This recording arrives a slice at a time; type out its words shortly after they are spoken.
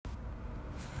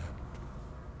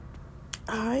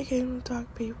Hi, Game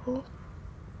Talk people.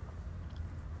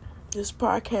 This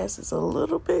podcast is a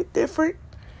little bit different.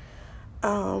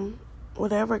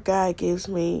 Whatever God gives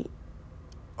me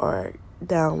or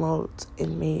downloads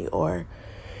in me or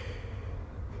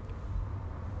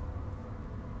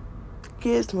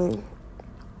gives me,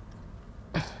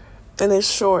 and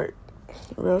it's short,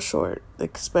 real short. The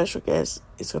special guest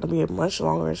is going to be much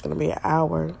longer. It's going to be an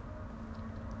hour.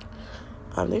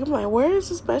 I'm like, where is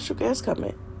the special guest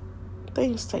coming?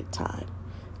 Things take time.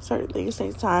 Certain things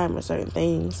take time, and certain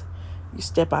things you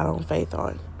step out on faith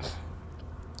on.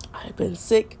 I've been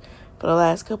sick for the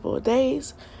last couple of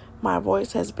days. My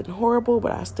voice has been horrible,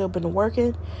 but I've still been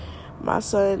working. My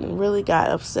son really got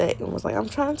upset and was like, I'm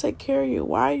trying to take care of you.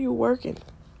 Why are you working?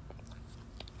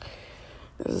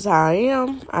 This is how I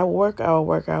am. I work.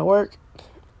 And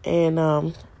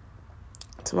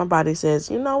so my body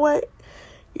says, you know what?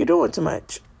 You're doing too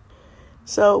much.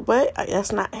 So, but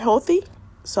that's not healthy.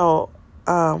 So,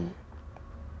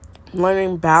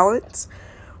 learning balance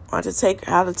on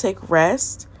how to take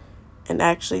rest and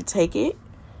actually take it.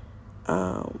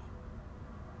 But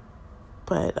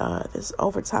this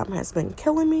overtime has been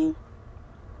killing me.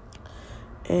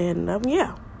 And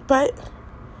but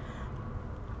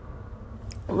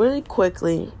really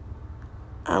quickly,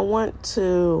 I want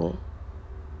to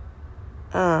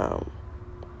come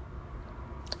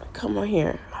on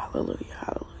here. Hallelujah.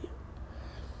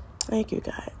 Thank you,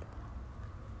 God.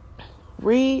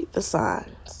 Read the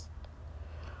signs.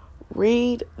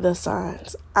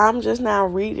 I'm just now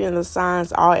reading the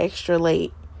signs all extra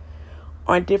late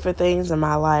on different things in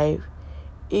my life.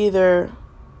 Either,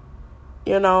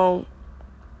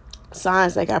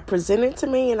 signs that got presented to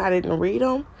me and I didn't read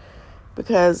them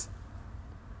because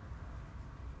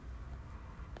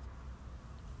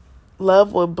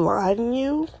love will blind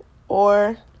you,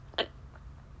 or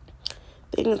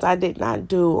things I did not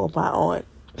do on my own.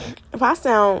 If I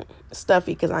sound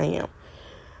stuffy, because I am,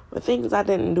 but things I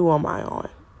didn't do on my own.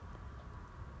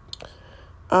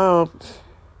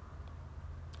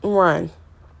 Run.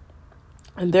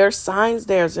 And there's signs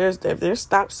there. There's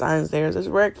stop signs there. There's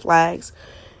red flags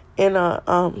in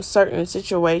a certain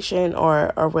situation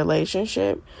or a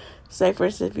relationship. Say, for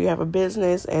instance, if you have a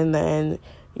business and then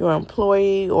your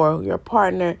employee or your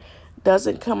partner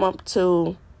doesn't come up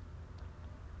to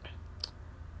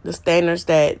the standards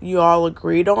that you all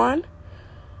agreed on.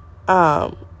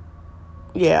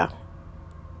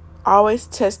 Always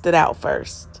test it out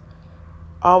first.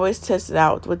 Always test it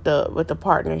out with the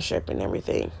partnership and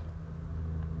everything.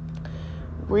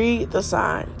 Read the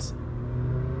signs.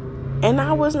 And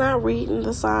I was not reading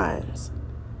the signs.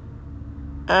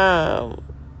 And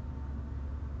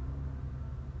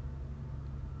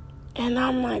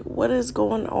I'm like, what is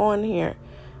going on here?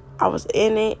 I was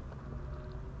in it.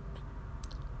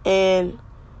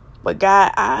 But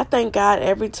God, I thank God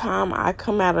every time I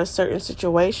come out of certain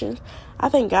situations. I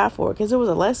thank God for it because it was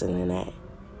a lesson in that.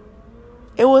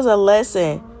 It was a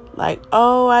lesson. Like,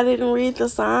 oh, I didn't read the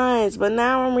signs, but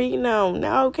now I'm reading them.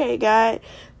 Now, okay, God,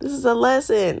 this is a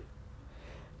lesson.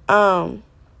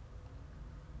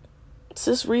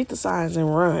 Just read the signs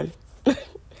and run.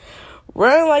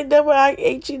 Run like double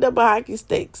hockey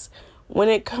sticks when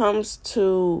it comes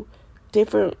to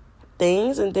different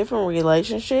things and different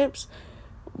relationships.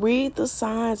 Read the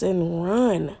signs and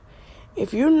run.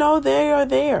 If you know they are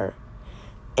there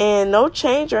and no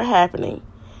change are happening,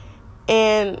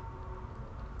 and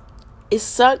it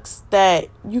sucks that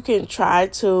you can try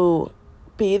to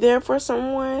be there for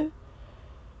someone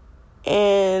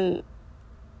and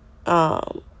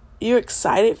you're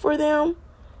excited for them,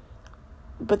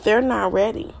 but they're not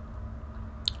ready.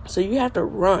 So you have to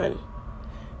run.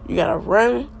 You gotta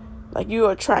run like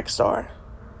you're a track star.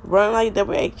 Run like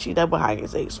double hockey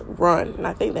sticks. Run. And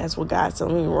I think that's what God's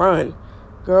telling me. Run.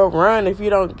 Girl, run if you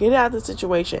don't get out of the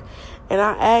situation. And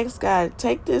I asked God,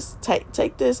 take this out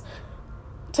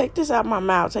of my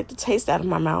mouth. Take the taste out of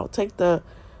my mouth. Take the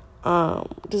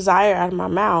desire out of my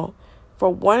mouth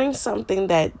for wanting something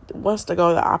that wants to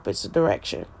go the opposite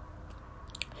direction.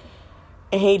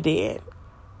 And he did.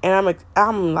 And I'm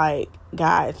like,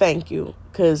 God, thank you.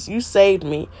 Because you saved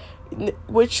me.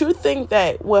 What you think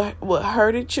that what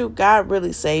hurted you, God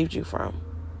really saved you from.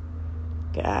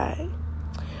 God.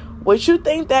 What you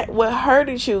think that what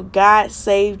hurted you, God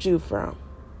saved you from.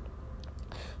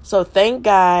 So thank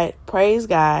God, praise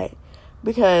God,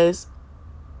 because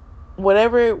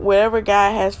whatever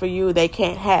God has for you, they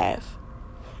can't have.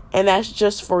 And that's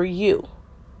just for you.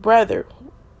 Brother,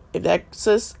 if that's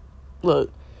just,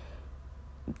 look,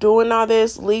 doing all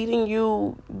this, leading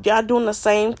you, y'all doing the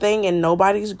same thing and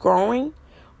nobody's growing,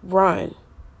 run.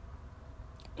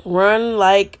 Run.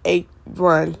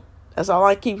 That's all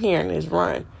I keep hearing is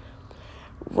run.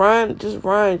 Run, just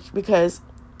run, because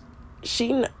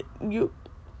you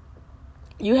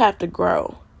have to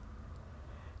grow.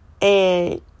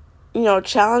 And,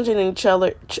 challenging each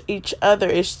other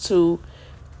is to,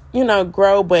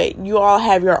 grow, but you all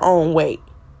have your own weight.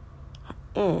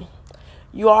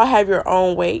 You all have your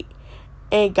own weight.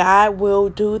 And God will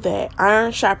do that.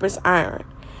 Iron sharpens iron.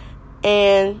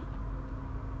 And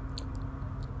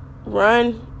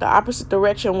run the opposite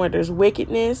direction where there's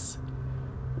wickedness,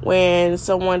 when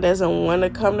someone doesn't want to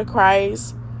come to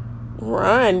Christ.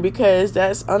 Run, because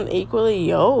that's unequally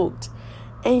yoked.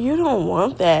 And you don't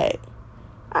want that.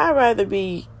 I'd rather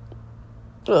be,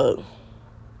 look,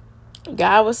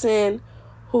 God will send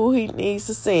who he needs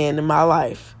to send in my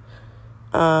life.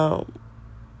 And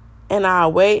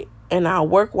I'll wait and I'll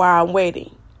work while I'm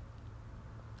waiting.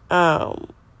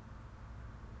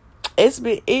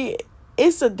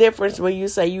 It's a difference when you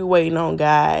say you waiting on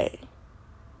God.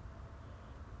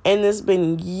 And it's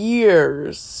been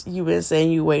years you've been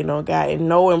saying you waiting on God and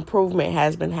no improvement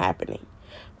has been happening.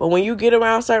 But when you get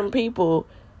around certain people,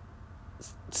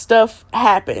 stuff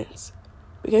happens,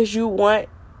 because you want,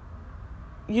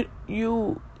 you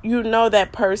know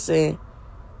that person,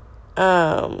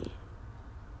 that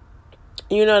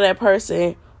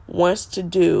person wants to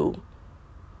do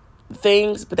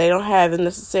things, but they don't have the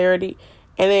necessity.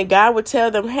 And then God would tell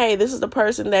them, hey, this is the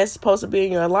person that's supposed to be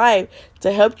in your life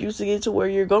to help you to get to where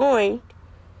you're going.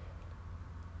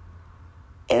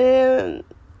 And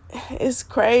it's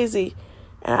crazy.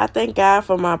 And I thank God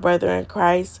for my brother in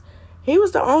Christ. He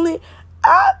was the only,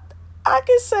 I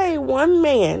could say one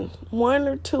man, 1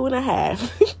 or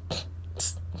 2.5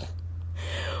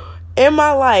 in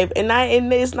my life. And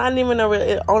it's not even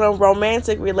on a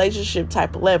romantic relationship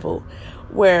type of level,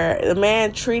 where the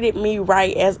man treated me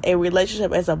right as a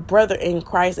relationship, as a brother in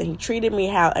Christ, and he treated me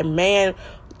how a man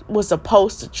was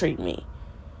supposed to treat me.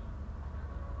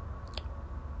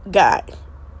 God,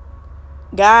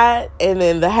 and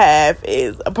then the half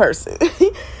is a person.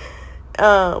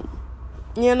 But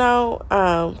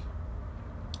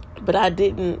I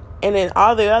didn't, and then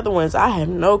all the other ones, I have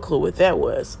no clue what that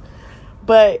was.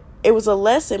 But it was a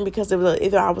lesson, because it was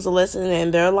either I was a lesson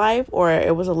in their life, or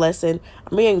it was a lesson,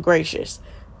 I'm being gracious.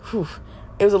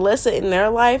 It was a lesson in their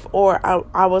life, or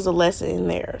I was a lesson in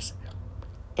theirs.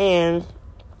 And,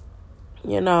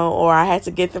 or I had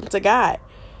to get them to God.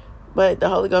 But the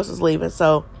Holy Ghost was leaving.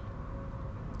 So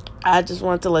I just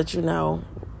wanted to let you know,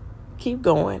 keep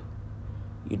going.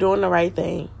 You're doing the right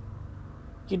thing.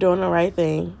 You're doing the right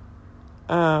thing.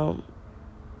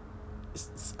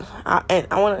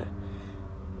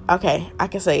 Okay, I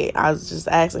can say it. I was just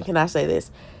asking, can I say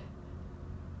this?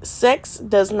 Sex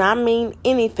does not mean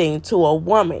anything to a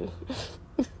woman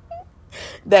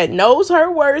that knows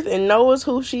her worth and knows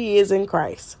who she is in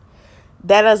Christ.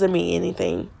 That doesn't mean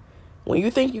anything. When you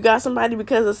think you got somebody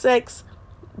because of sex,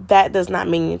 that does not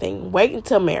mean anything. Wait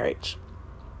until marriage,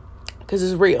 because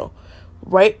it's real.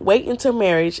 Wait until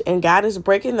marriage, and God is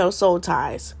breaking those soul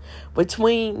ties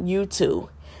between you two.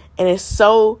 And it's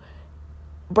so...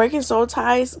 breaking soul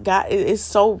ties, God, is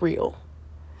so real.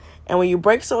 And when you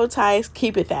break soul ties,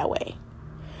 keep it that way.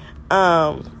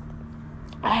 I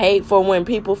hate for when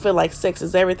people feel like sex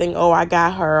is everything. Oh, I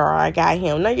got her or I got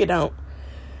him. No, you don't.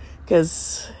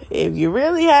 Because if you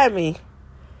really had me,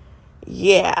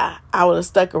 yeah, I would have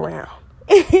stuck around.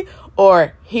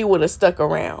 Or he would have stuck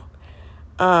around.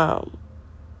 And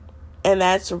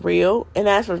that's real. And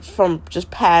that's from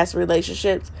just past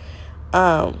relationships.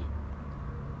 And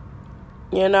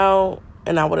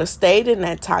I would have stayed in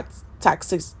that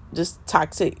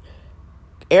toxic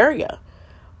area.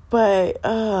 But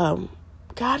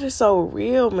God is so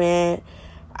real, man.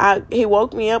 He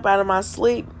woke me up out of my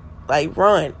sleep, like,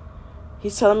 run.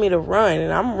 He's telling me to run,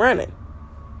 and I'm running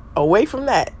away from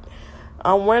that.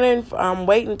 I'm running. I'm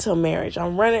waiting till marriage.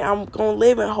 I'm running. I'm going to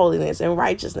live in holiness and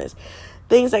righteousness.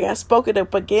 Things that got spoken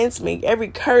up against me, every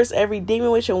curse, every demon,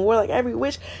 witch, and warlock, every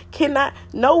witch cannot,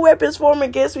 no weapons formed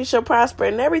against me shall prosper,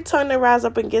 and every tongue that rise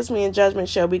up against me in judgment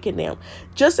shall be condemned.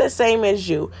 Just the same as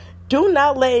you. Do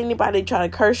not let anybody try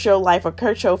to curse your life or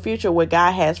curse your future, what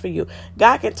God has for you.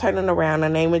 God can turn it around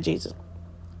in the name of Jesus.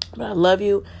 But I love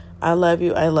you. I love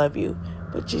you. I love you.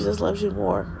 But Jesus loves you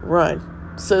more.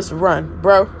 Run. Sis, run.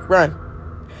 Bro, run.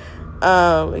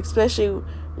 Especially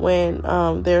when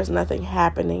there's nothing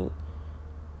happening.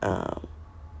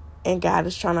 And God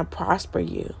is trying to prosper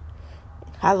you.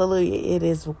 Hallelujah. It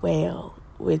is well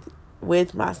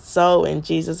with my soul in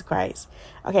Jesus Christ.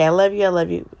 Okay, I love you. I love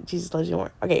you. Jesus loves you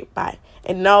more. Okay, bye.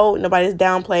 And no, nobody's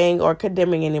downplaying or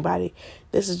condemning anybody.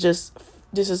 This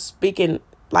is speaking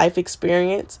life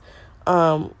experience.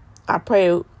 I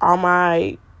pray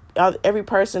every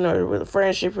person or with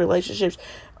friendship relationships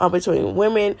between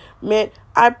women, men,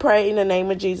 I pray in the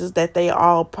name of Jesus that they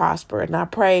all prosper. And I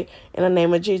pray in the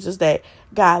name of Jesus that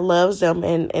God loves them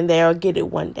and they'll get it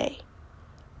one day.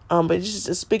 But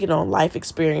just speaking on life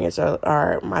experience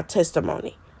or my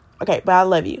testimony. Okay, but I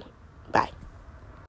love you.